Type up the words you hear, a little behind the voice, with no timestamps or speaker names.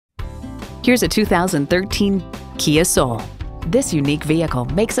Here's a 2013 Kia Soul. This unique vehicle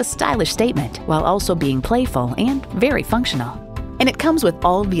makes a stylish statement while also being playful and very functional. And it comes with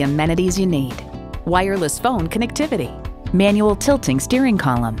all the amenities you need: wireless phone connectivity, manual tilting steering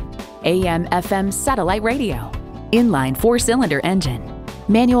column, AM/FM satellite radio, inline 4-cylinder engine,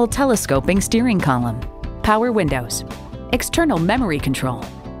 manual telescoping steering column, power windows, external memory control,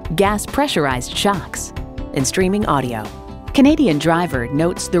 gas pressurized shocks, and streaming audio. Canadian Driver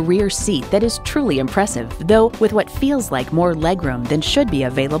notes the rear seat that is truly impressive, though with what feels like more legroom than should be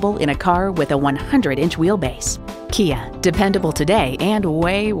available in a car with a 100-inch wheelbase. Kia, dependable today and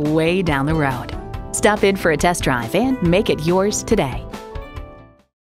way, way down the road. Stop in for a test drive and make it yours today.